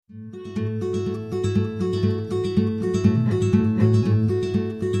Thank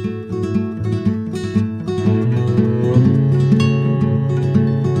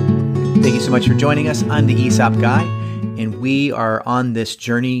you so much for joining us. I'm the ESOP guy, and we are on this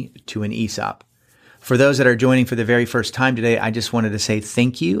journey to an ESOP. For those that are joining for the very first time today, I just wanted to say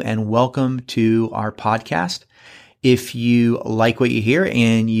thank you and welcome to our podcast. If you like what you hear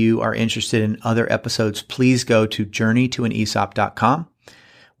and you are interested in other episodes, please go to journeytoanesop.com,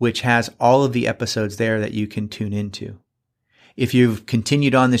 which has all of the episodes there that you can tune into. If you've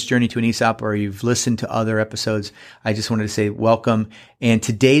continued on this journey to an ESOP or you've listened to other episodes, I just wanted to say welcome. And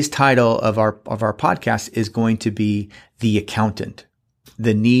today's title of our podcast is going to be The Accountant,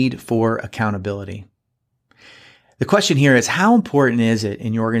 the need for accountability. The question here is, how important is it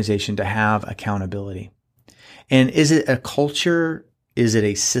in your organization to have accountability? And is it a culture? Is it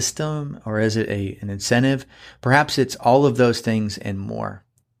a system? Or is it an incentive? Perhaps it's all of those things and more.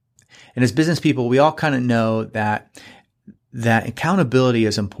 And as business people, we all kind of know that accountability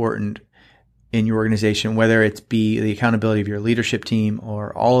is important in your organization, whether it be the accountability of your leadership team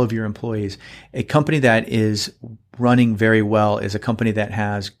or all of your employees. A company that is running very well is a company that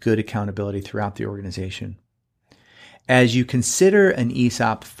has good accountability throughout the organization. As you consider an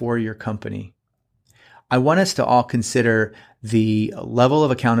ESOP for your company, I want us to all consider the level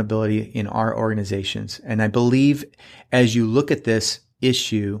of accountability in our organizations. And I believe as you look at this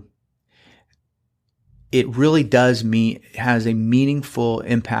issue, it really has a meaningful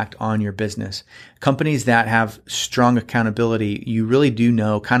impact on your business. Companies that have strong accountability, you really do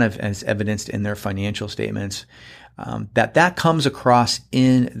know, kind of as evidenced in their financial statements, that comes across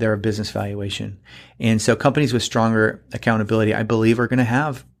in their business valuation. And so companies with stronger accountability, I believe, are going to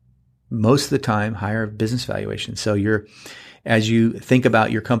have most of the time higher business valuations. So as you think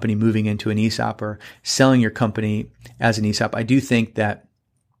about your company moving into an ESOP or selling your company as an ESOP, I do think that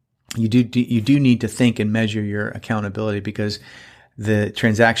you do need to think and measure your accountability, because the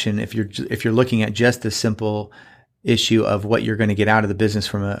transaction, if you're looking at just the simple issue of what you're going to get out of the business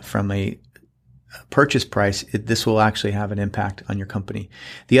from a purchase price, this will actually have an impact on your company.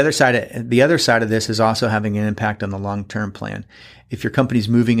 The other side of this is also having an impact on the long-term plan. If your company's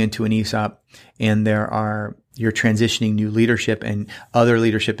moving into an ESOP and you're transitioning new leadership and other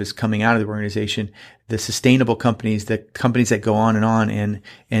leadership is coming out of the organization, the sustainable companies, the companies that go on and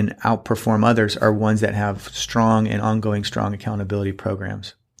outperform others, are ones that have strong and ongoing strong accountability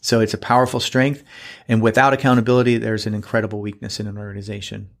programs. So it's a powerful strength. And without accountability, there's an incredible weakness in an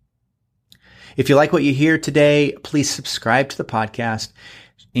organization. If you like what you hear today, please subscribe to the podcast.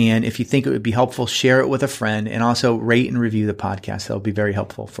 And if you think it would be helpful, share it with a friend, and also rate and review the podcast. That'll be very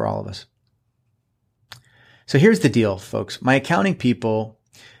helpful for all of us. So here's the deal, folks. My accounting people,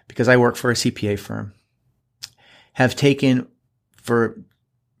 because I work for a CPA firm, have taken for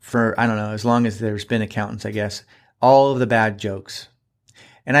I don't know, as long as there's been accountants, I guess, all of the bad jokes.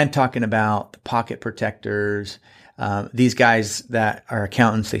 And I'm talking about the pocket protectors. These guys that are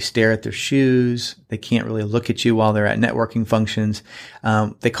accountants, they stare at their shoes. They can't really look at you while they're at networking functions.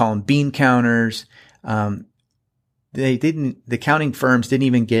 They call them bean counters. The accounting firms didn't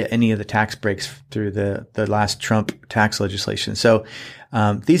even get any of the tax breaks through the last Trump tax legislation. So,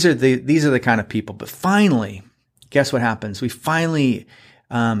 these are the kind of people. But finally, guess what happens? We finally,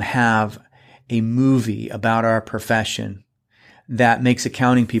 have a movie about our profession that makes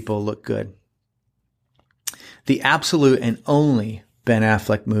accounting people look good. The absolute and only Ben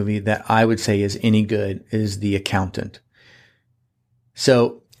Affleck movie that I would say is any good is The Accountant.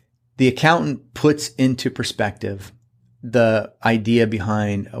 So The Accountant puts into perspective the idea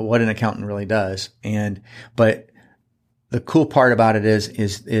behind what an accountant really does. But the cool part about it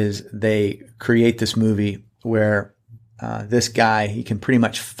is they create this movie where this guy, he can pretty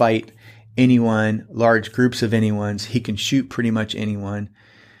much fight anyone, large groups of anyone's. He can shoot pretty much anyone.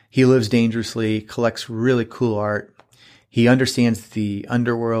 He lives dangerously, collects really cool art. He understands the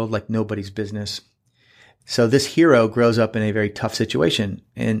underworld like nobody's business. So this hero grows up in a very tough situation,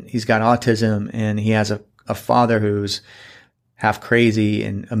 and he's got autism, and he has a father who's half crazy,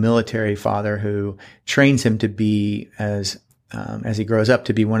 and a military father who trains him to be, as he grows up,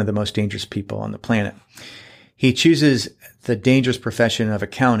 to be one of the most dangerous people on the planet. He chooses the dangerous profession of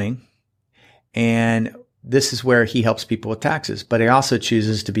accounting, and this is where he helps people with taxes, but he also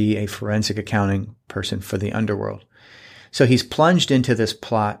chooses to be a forensic accounting person for the underworld. So he's plunged into this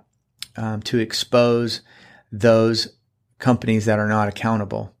plot to expose those companies that are not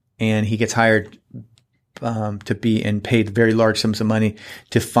accountable. And he gets hired to be and paid very large sums of money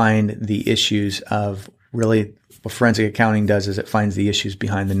to find the issues of really what forensic accounting does is it finds the issues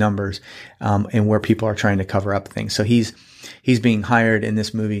behind the numbers and where people are trying to cover up things. So he's he's being hired in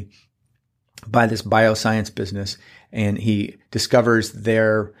this movie by this bioscience business, and he discovers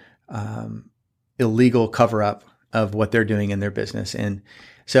their illegal cover up of what they're doing in their business. And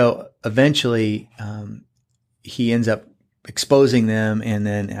so eventually, he ends up exposing them, and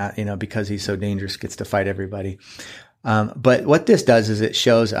then, because he's so dangerous, gets to fight everybody. But what this does is it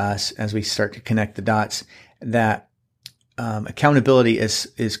shows us, as we start to connect the dots, that accountability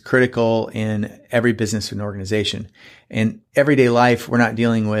is critical in every business and organization. In everyday life, we're not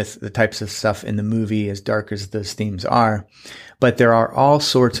dealing with the types of stuff in the movie, as dark as those themes are, but there are all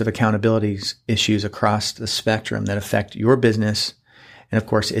sorts of accountability issues across the spectrum that affect your business and, of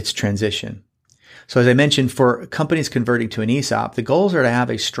course, its transition. So as I mentioned, for companies converting to an ESOP, the goals are to have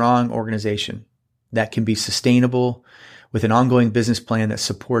a strong organization that can be sustainable with an ongoing business plan that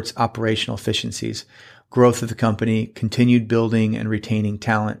supports operational efficiencies, growth of the company, continued building and retaining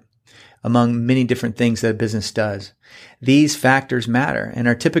talent, among many different things that a business does. These factors matter and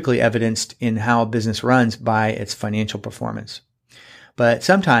are typically evidenced in how a business runs by its financial performance. But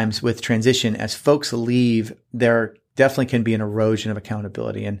sometimes with transition, as folks leave, there definitely can be an erosion of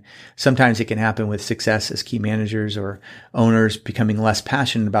accountability. And sometimes it can happen with success as key managers or owners becoming less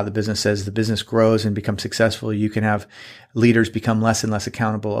passionate about the business. As the business grows and becomes successful, you can have leaders become less and less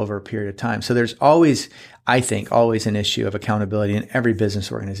accountable over a period of time. So there's always, I think, always an issue of accountability in every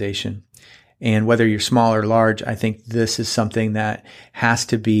business organization. And whether you're small or large, I think this is something that has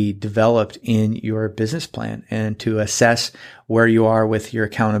to be developed in your business plan. And to assess where you are with your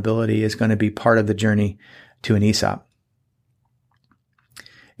accountability is going to be part of the journey to an ESOP.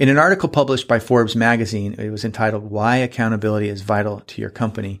 In an article published by Forbes magazine, it was entitled "Why Accountability is Vital to Your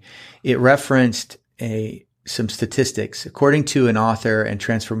Company." It referenced some statistics. According to an author and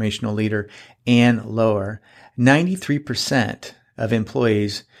transformational leader, Ann Lower, 93% of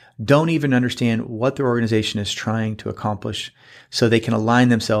employees don't even understand what their organization is trying to accomplish so they can align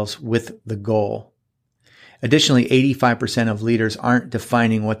themselves with the goal. Additionally, 85% of leaders aren't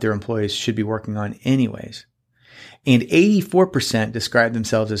defining what their employees should be working on anyways. And 84% describe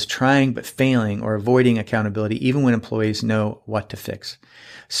themselves as trying but failing or avoiding accountability even when employees know what to fix.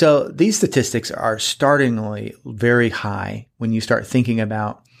 So these statistics are startlingly very high when you start thinking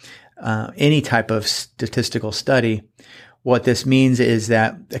about any type of statistical study. What this means is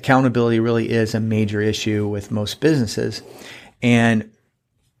that accountability really is a major issue with most businesses. And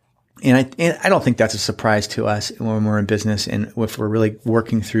I don't think that's a surprise to us when we're in business and if we're really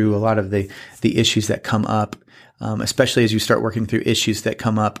working through a lot of the issues that come up, especially as you start working through issues that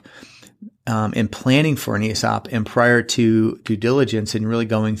come up in planning for an ESOP and prior to due diligence and really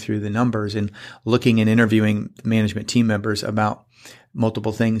going through the numbers and looking and interviewing management team members about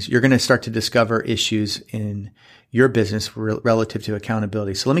multiple things. You're going to start to discover issues in your business relative to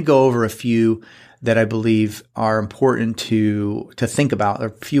accountability. So let me go over a few that I believe are important to think about, or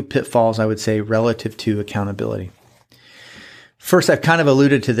a few pitfalls, I would say, relative to accountability. First, I've kind of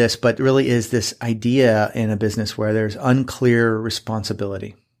alluded to this, but really is this idea in a business where there's unclear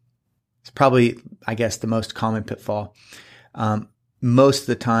responsibility. It's probably, I guess, the most common pitfall. Most of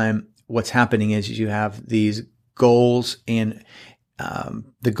the time, what's happening is you have these goals and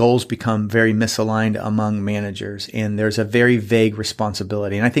the goals become very misaligned among managers, and there's a very vague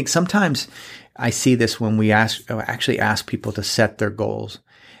responsibility. And I think sometimes I see this when we actually ask people to set their goals.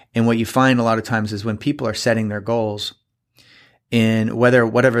 And what you find a lot of times is when people are setting their goals in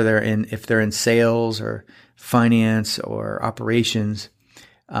whatever they're in, if they're in sales or finance or operations,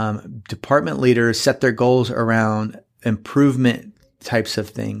 department leaders set their goals around improvement types of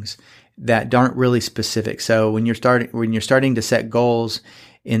things that aren't really specific. So when you're starting to set goals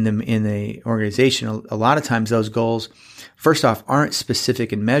in the organization, a lot of times those goals, first off, aren't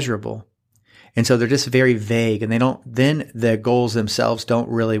specific and measurable. And so they're just very vague, and then the goals themselves don't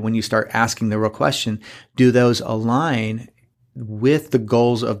really, when you start asking the real question, do those align with the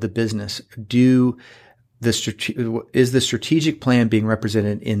goals of the business? Is the strategic plan being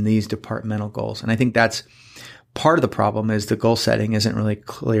represented in these departmental goals? And I think that's part of the problem, is the goal setting isn't really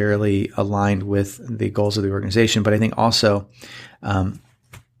clearly aligned with the goals of the organization. But I think also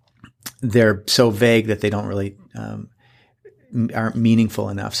they're so vague that they don't really aren't meaningful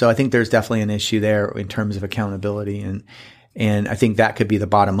enough. So I think there's definitely an issue there in terms of accountability, and I think that could be the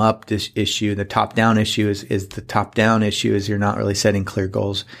bottom up issue. The top down issue is the top down issue is you're not really setting clear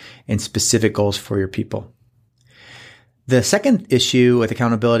goals and specific goals for your people. The second issue with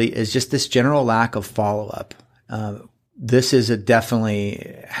accountability is just this general lack of follow up. This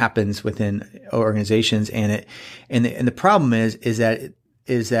definitely happens within organizations, and the problem is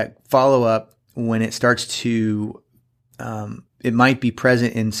that follow up, when it starts to it might be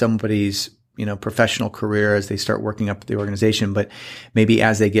present in somebody's professional career as they start working up the organization. But maybe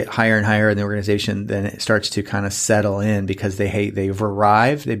as they get higher and higher in the organization, then it starts to kind of settle in because they've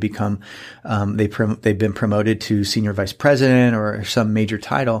arrived, they become, they've been promoted to senior vice president or some major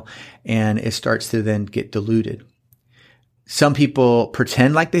title, and it starts to then get diluted. Some people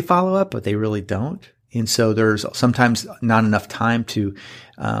pretend like they follow up, but they really don't. And so there's sometimes not enough time to,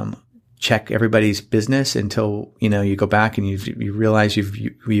 check everybody's business until, you go back and you realize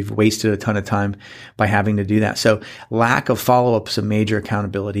you've wasted a ton of time by having to do that. So lack of follow-up is a major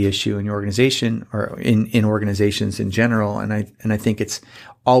accountability issue in your organization or in organizations in general. And I think it's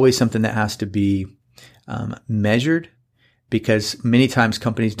always something that has to be, measured, because many times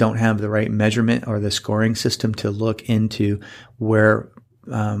companies don't have the right measurement or the scoring system to look into where,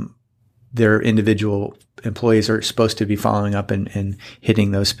 their individual employees are supposed to be following up and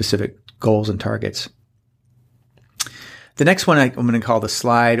hitting those specific goals and targets. The next one I'm going to call the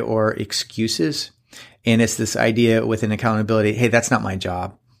slide or excuses. And it's this idea within accountability, hey, that's not my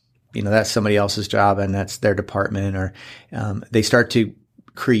job. That's somebody else's job and that's their department. Or they start to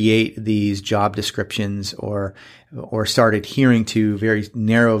create these job descriptions or start adhering to very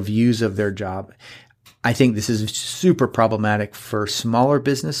narrow views of their job. I think this is super problematic for smaller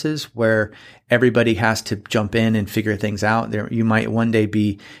businesses where everybody has to jump in and figure things out. You might one day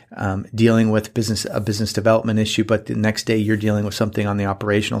be dealing with a business development issue, but the next day you're dealing with something on the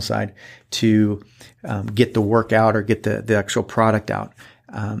operational side to get the work out or get the actual product out.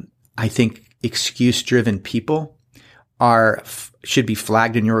 I think excuse-driven people should be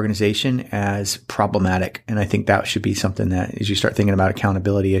flagged in your organization as problematic. And I think that should be something that as you start thinking about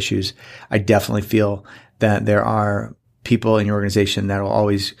accountability issues, I definitely feel that there are people in your organization that will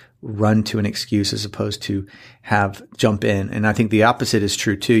always run to an excuse as opposed to jump in. And I think the opposite is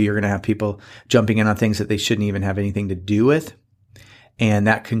true too. You're going to have people jumping in on things that they shouldn't even have anything to do with. And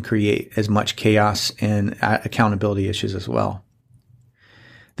that can create as much chaos and accountability issues as well.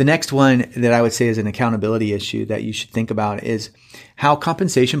 The next one that I would say is an accountability issue that you should think about is how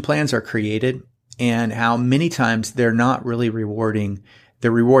compensation plans are created and how many times they're not really rewarding. They're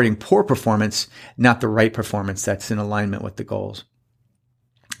rewarding poor performance, not the right performance that's in alignment with the goals.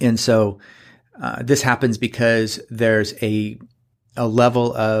 And so this happens because there's a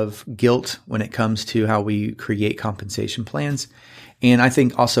level of guilt when it comes to how we create compensation plans. And I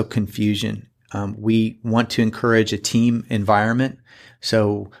think also confusion. We want to encourage a team environment.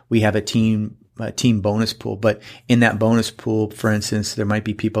 So we have a team bonus pool, but in that bonus pool, for instance, there might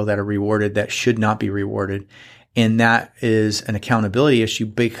be people that are rewarded that should not be rewarded. And that is an accountability issue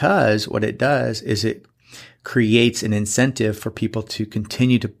because what it does is it creates an incentive for people to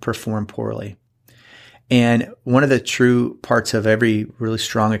continue to perform poorly. And one of the true parts of every really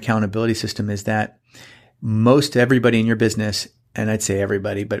strong accountability system is that most everybody in your business, and I'd say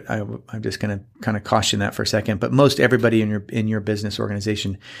everybody, but I'm just going to kind of caution that for a second. But most everybody in your business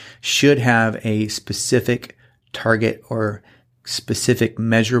organization should have a specific target or specific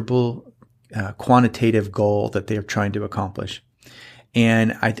measurable quantitative goal that they're trying to accomplish.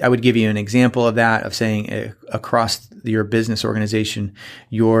 And I would give you an example of that, of saying across your business organization,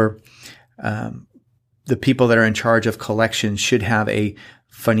 the people that are in charge of collections should have a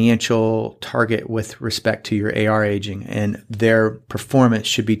financial target with respect to your AR aging, and their performance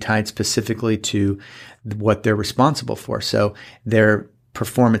should be tied specifically to what they're responsible for. So their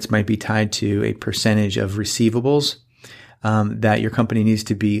performance might be tied to a percentage of receivables that your company needs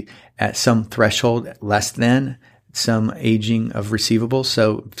to be at some threshold less than some aging of receivables.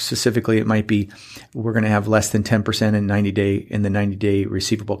 So specifically, it might be we're going to have less than 10% in the 90-day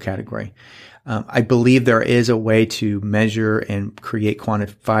receivable category. I believe there is a way to measure and create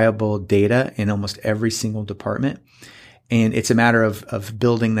quantifiable data in almost every single department. And it's a matter of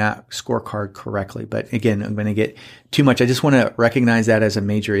building that scorecard correctly. But again, I'm going to get too much. I just want to recognize that as a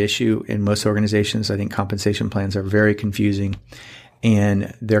major issue in most organizations. I think compensation plans are very confusing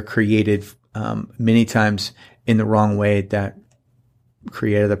and they're created many times in the wrong way that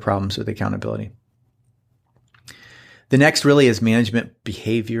created the problems with accountability. The next really is management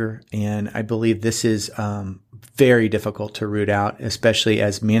behavior. And I believe this is very difficult to root out, especially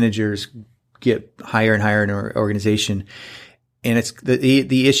as managers get higher and higher in our organization. And it's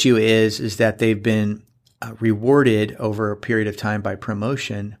the issue is that they've been rewarded over a period of time by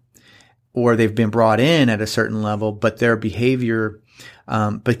promotion, or they've been brought in at a certain level, but their behavior,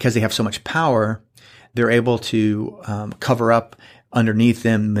 because they have so much power, they're able to cover up underneath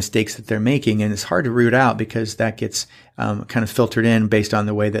them mistakes that they're making. And it's hard to root out because that gets kind of filtered in based on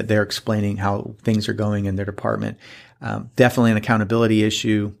the way that they're explaining how things are going in their department. Definitely an accountability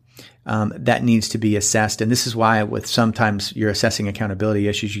issue. that needs to be assessed. And this is why with sometimes you're assessing accountability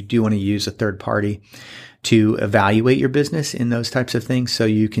issues, you do want to use a third party to evaluate your business in those types of things, so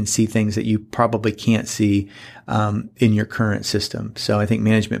you can see things that you probably can't see in your current system. So I think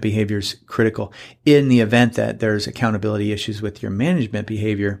management behavior is critical. In the event that there's accountability issues with your management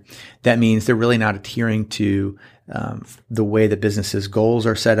behavior, that means they're really not adhering to the way the business's goals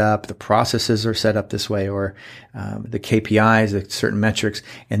are set up, the processes are set up this way, or the KPIs, the certain metrics,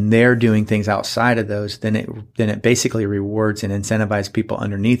 and they're doing things outside of those, then it basically rewards and incentivizes people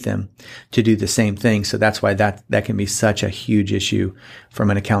underneath them to do the same thing. So that's why that can be such a huge issue from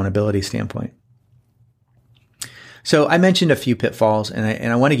an accountability standpoint. So I mentioned a few pitfalls, and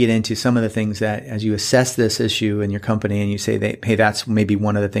I want to get into some of the things that, as you assess this issue in your company and you say that, hey, that's maybe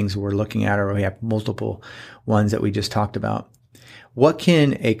one of the things we're looking at, or we have multiple ones that we just talked about. What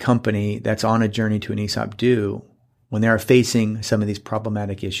can a company that's on a journey to an ESOP do when they are facing some of these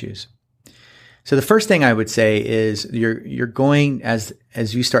problematic issues? So the first thing I would say is you're going, as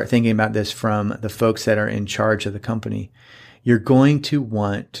you start thinking about this from the folks that are in charge of the company, you're going to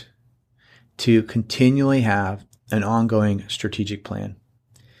want to continually have an ongoing strategic plan.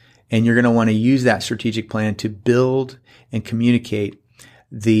 And you're going to want to use that strategic plan to build and communicate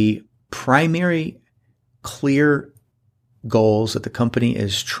the primary clear goals that the company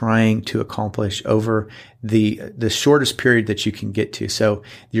is trying to accomplish over the shortest period that you can get to. So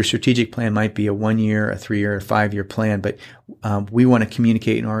your strategic plan might be a 1 year, a 3 year, a 5 year plan, but we want to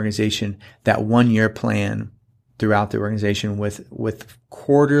communicate in an organization that 1 year plan throughout the organization with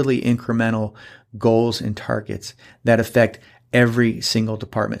quarterly incremental goals and targets that affect every single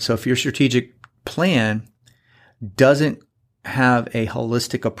department. So if your strategic plan doesn't have a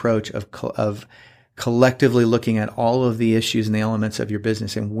holistic approach of collectively looking at all of the issues and the elements of your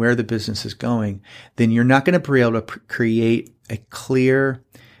business and where the business is going, then you're not going to be able to create a clear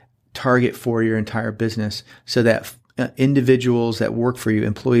target for your entire business, so that individuals that work for you,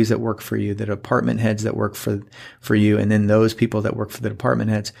 employees that work for you, the department heads that work for you, and then those people that work for the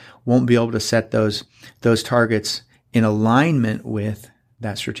department heads won't be able to set those targets in alignment with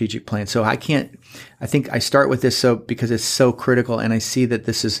that strategic plan. So I think I start with this because it's so critical, and I see that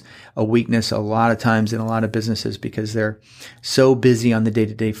this is a weakness a lot of times in a lot of businesses, because they're so busy on the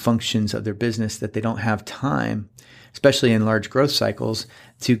day-to-day functions of their business that they don't have time, especially in large growth cycles,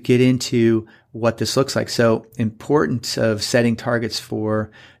 to get into what this looks like. So importance of setting targets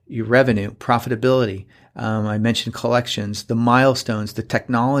for your revenue, profitability. I mentioned collections, the milestones, the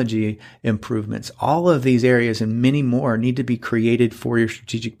technology improvements, all of these areas and many more need to be created for your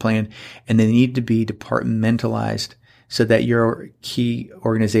strategic plan, and they need to be departmentalized so that your key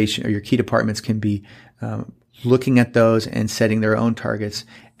organization or your key departments can be looking at those and setting their own targets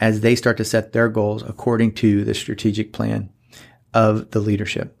as they start to set their goals according to the strategic plan of the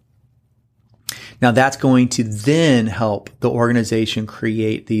leadership. Now that's going to then help the organization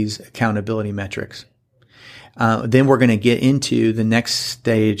create these accountability metrics. Then we're going to get into the next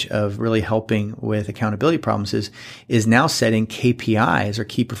stage of really helping with accountability problems is now setting KPIs, or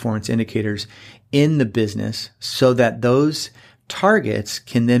key performance indicators, in the business, so that those targets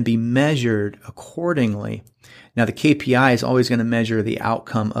can then be measured accordingly. Now the KPI is always going to measure the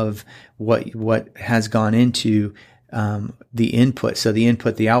outcome of what has gone into the input. So the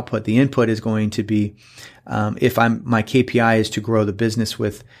input, the output. The input is going to be, if my KPI is to grow the business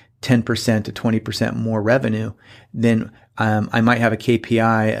with 10% to 20% more revenue, then I might have a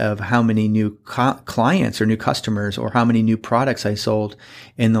KPI of how many new clients or new customers, or how many new products I sold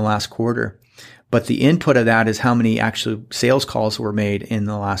in the last quarter. But the input of that is how many actual sales calls were made in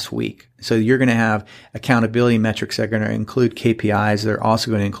the last week. So you're going to have accountability metrics that are going to include KPIs. They're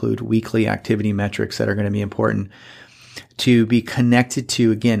also going to include weekly activity metrics that are going to be important to be connected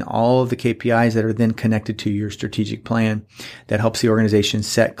to, again, all of the KPIs that are then connected to your strategic plan that helps the organization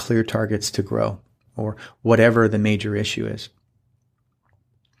set clear targets to grow, or whatever the major issue is.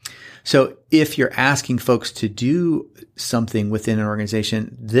 So if you're asking folks to do something within an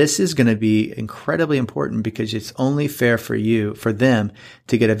organization, this is going to be incredibly important, because it's only fair for them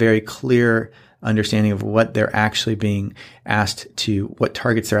to get a very clear understanding of what they're actually being asked to, what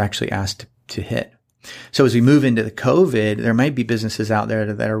targets they're actually asked to hit. So as we move into the COVID, there might be businesses out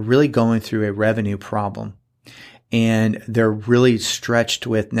there that are really going through a revenue problem, and they're really stretched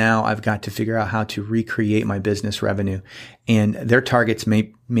with, now I've got to figure out how to recreate my business revenue. And their targets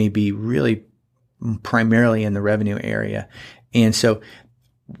may be really primarily in the revenue area. And so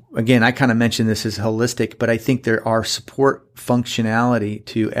again, I kind of mentioned this as holistic, but I think there are support functionality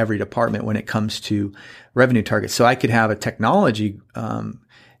to every department when it comes to revenue targets. So I could have a technology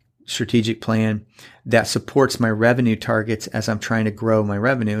strategic plan that supports my revenue targets as I'm trying to grow my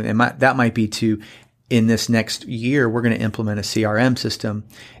revenue. And that might be in this next year, we're going to implement a CRM system,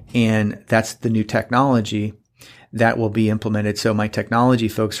 and that's the new technology that will be implemented. So my technology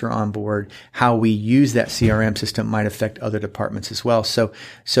folks are on board. How we use that CRM system might affect other departments as well. So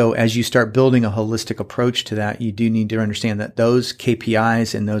as you start building a holistic approach to that, you do need to understand that those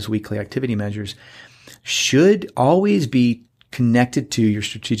KPIs and those weekly activity measures should always be connected to your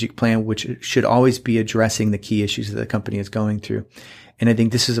strategic plan, which should always be addressing the key issues that the company is going through. And I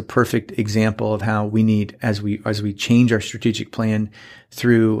think this is a perfect example of how we need, as we change our strategic plan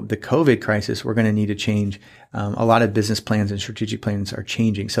through the COVID crisis, we're going to need to change. A lot of business plans and strategic plans are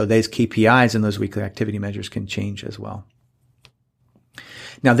changing. So those KPIs and those weekly activity measures can change as well.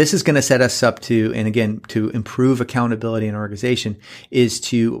 Now, this is going to set us up to improve accountability in our organization, is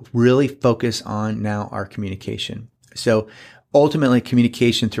to really focus on now our communication. So ultimately,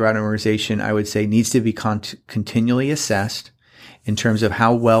 communication throughout an organization, I would say, needs to be continually assessed in terms of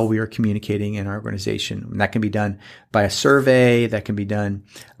how well we are communicating in our organization. And that can be done by a survey. That can be done,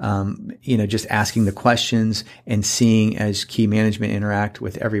 just asking the questions and seeing, as key management interact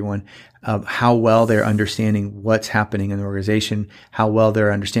with everyone, how well they're understanding what's happening in the organization, how well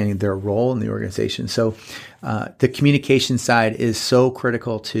they're understanding their role in the organization. So the communication side is so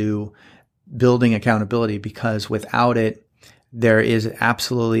critical to building accountability, because without it, there is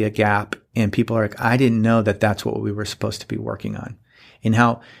absolutely a gap, and people are like, I didn't know that that's what we were supposed to be working on. And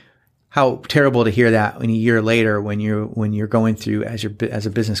how terrible to hear that when a year later, when you're going through, as a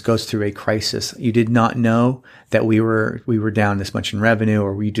business goes through a crisis, you did not know that we were down this much in revenue,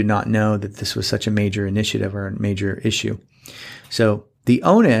 or we did not know that this was such a major initiative or a major issue. So the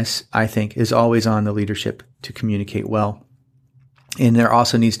onus, I think, is always on the leadership to communicate well. And there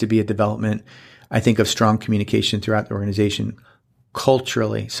also needs to be a development, I think, of strong communication throughout the organization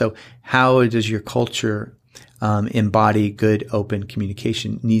culturally. So how does your culture embody good, open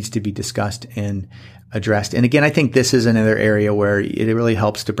communication needs to be discussed and addressed. And again, I think this is another area where it really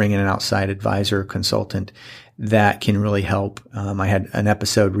helps to bring in an outside advisor or consultant that can really help. I had an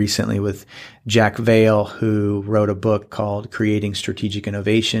episode recently with Jack Vale, who wrote a book called Creating Strategic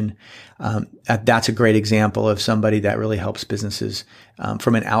Innovation. That's a great example of somebody that really helps businesses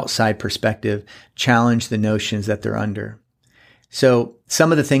from an outside perspective challenge the notions that they're under. So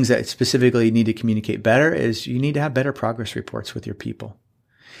some of the things that specifically need to communicate better is you need to have better progress reports with your people.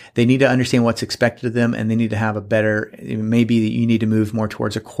 They need to understand what's expected of them, and they need to have maybe you need to move more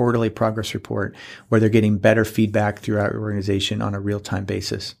towards a quarterly progress report where they're getting better feedback throughout your organization on a real-time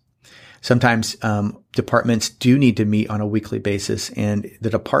basis. Sometimes departments do need to meet on a weekly basis, and the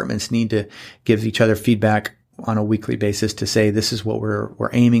departments need to give each other feedback on a weekly basis to say, this is what we're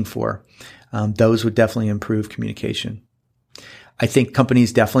aiming for. Those would definitely improve communication. I think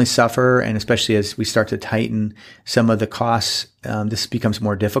companies definitely suffer, and especially as we start to tighten some of the costs, this becomes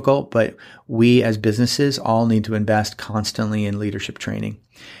more difficult. But we as businesses all need to invest constantly in leadership training.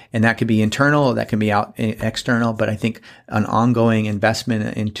 And that could be internal, that can be external. But I think an ongoing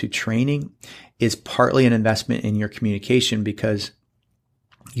investment into training is partly an investment in your communication, because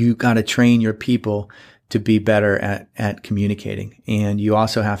you got to train your people to be better at communicating. And you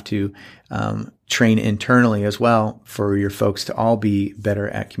also have to train internally as well for your folks to all be better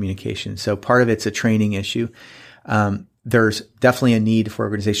at communication. So part of it's a training issue. There's definitely a need for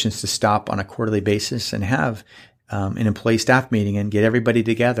organizations to stop on a quarterly basis and have an employee staff meeting and get everybody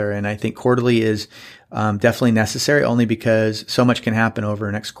together. And I think quarterly is definitely necessary, only because so much can happen over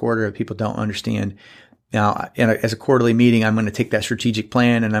the next quarter if people don't understand. Now, as a quarterly meeting, I'm going to take that strategic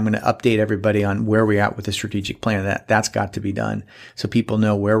plan and I'm going to update everybody on where we're at with the strategic plan. That's got to be done so people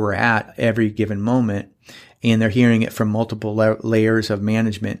know where we're at every given moment. And they're hearing it from multiple layers of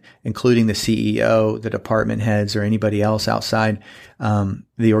management, including the CEO, the department heads, or anybody else outside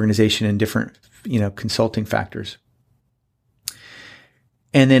the organization in different, consulting factors.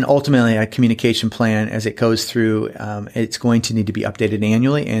 And then ultimately a communication plan, as it goes through, it's going to need to be updated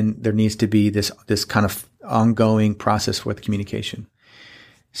annually, and there needs to be this kind of ongoing process with communication.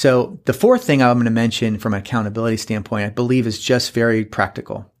 So the fourth thing I'm going to mention from an accountability standpoint, I believe, is just very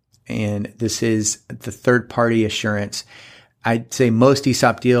practical. And this is the third-party assurance. I'd say most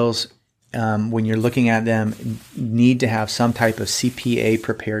ESOP deals, when you're looking at them, need to have some type of CPA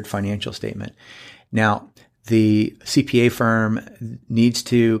prepared financial statement. Now, the CPA firm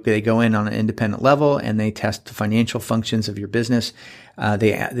they go in on an independent level and they test the financial functions of your business.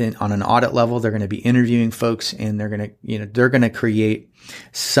 Then on an audit level, they're going to be interviewing folks, and they're going to create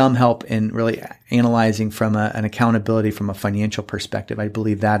some help in really analyzing from an accountability from a financial perspective. I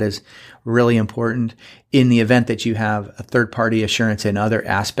believe that is really important in the event that you have a third-party assurance in other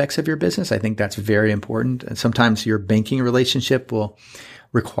aspects of your business. I think that's very important. And sometimes your banking relationship will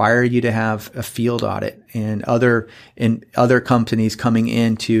require you to have a field audit and other companies coming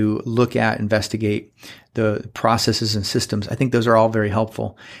in to look at, investigate the processes and systems. I think those are all very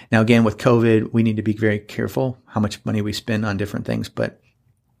helpful. Now, again, with COVID, we need to be very careful how much money we spend on different things, but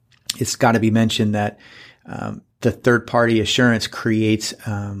it's got to be mentioned that the third-party assurance creates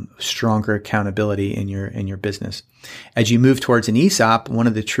stronger accountability in your business. As you move towards an ESOP, one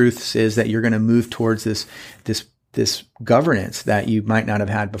of the truths is that you're going to move towards this governance that you might not have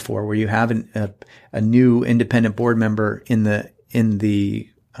had before, where you have a new independent board member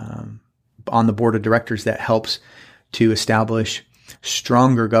on the board of directors that helps to establish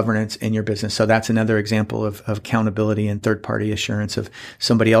stronger governance in your business. So that's another example of accountability and third-party assurance of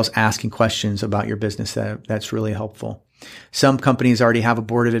somebody else asking questions about your business. That's really helpful. Some companies already have a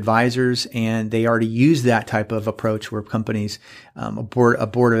board of advisors, and they already use that type of approach where companies, a board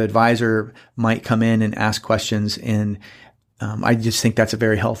of advisor might come in and ask questions. And I just think that's a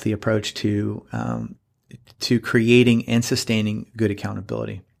very healthy approach to creating and sustaining good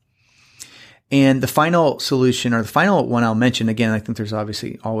accountability. And the final solution, or the final one I'll mention, again, I think there's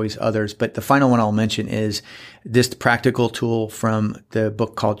obviously always others, but the final one I'll mention is this practical tool from the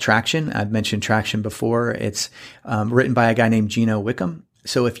book called Traction. I've mentioned Traction before. It's written by a guy named Gino Wickham.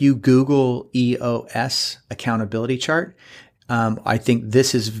 So if you Google EOS accountability chart, I think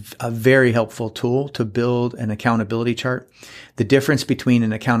this is a very helpful tool to build an accountability chart. The difference between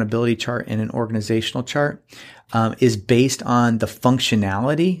an accountability chart and an organizational chart is based on the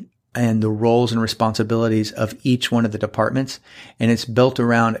functionality and the roles and responsibilities of each one of the departments. And it's built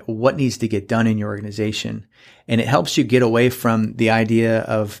around what needs to get done in your organization. And it helps you get away from the idea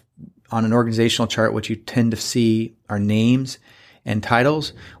of, on an organizational chart, what you tend to see are names and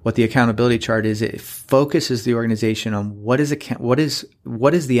titles. What the accountability chart is, it focuses the organization on what is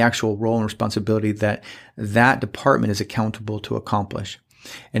the actual role and responsibility that department is accountable to accomplish.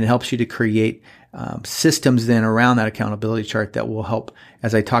 And it helps you to create systems then around that accountability chart that will help,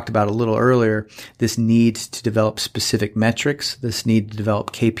 as I talked about a little earlier, this need to develop specific metrics, this need to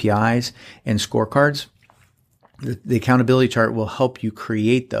develop KPIs and scorecards. The accountability chart will help you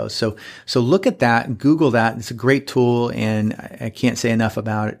create those. So look at that, Google that. It's a great tool, and I can't say enough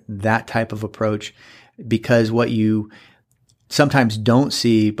about that type of approach, because what you sometimes don't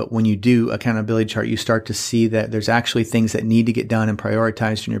see, but when you do accountability chart, you start to see that there's actually things that need to get done and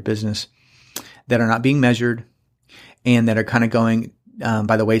prioritized in your business that are not being measured and that are kind of going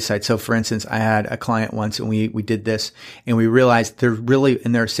by the wayside. So for instance, I had a client once, and we did this, and we realized there really,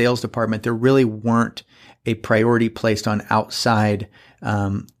 in their sales department, there really weren't a priority placed on outside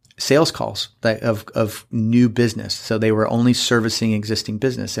sales calls of new business. So they were only servicing existing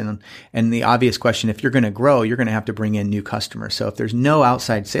business. And the obvious question, if you're going to grow, you're going to have to bring in new customers. So if there's no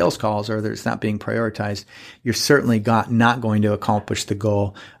outside sales calls, or there's not being prioritized, you're certainly not going to accomplish the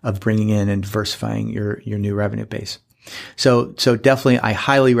goal of bringing in and diversifying your new revenue base. So definitely I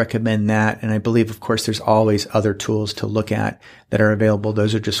highly recommend that. And I believe, of course, there's always other tools to look at that are available.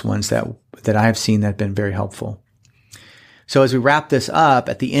 Those are just ones that I've seen that have been very helpful. So as we wrap this up,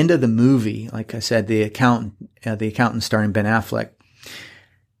 at the end of the movie, like I said, the accountant starring Ben Affleck,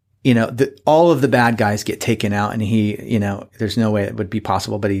 all of the bad guys get taken out, and he, there's no way it would be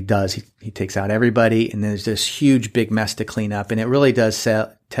possible, but he does. He takes out everybody, and there's this huge big mess to clean up. And it really does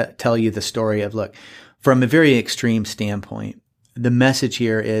tell you the story of, look, from a very extreme standpoint, the message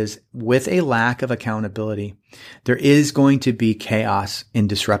here is, with a lack of accountability, there is going to be chaos and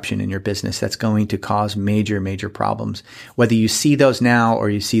disruption in your business that's going to cause major, major problems. Whether you see those now or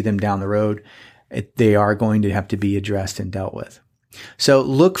you see them down the road, they are going to have to be addressed and dealt with. So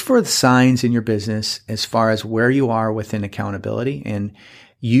look for the signs in your business as far as where you are within accountability, and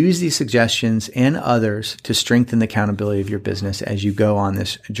use these suggestions and others to strengthen the accountability of your business as you go on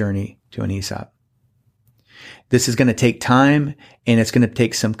this journey to an ESOP. This is going to take time, and it's going to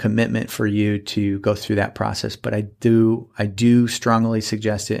take some commitment for you to go through that process. But I do strongly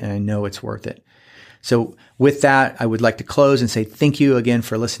suggest it, and I know it's worth it. So with that, I would like to close and say thank you again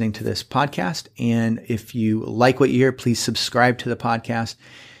for listening to this podcast. And if you like what you hear, please subscribe to the podcast,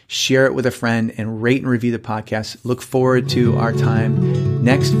 share it with a friend, and rate and review the podcast. Look forward to our time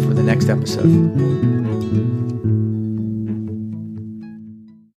next for the next episode.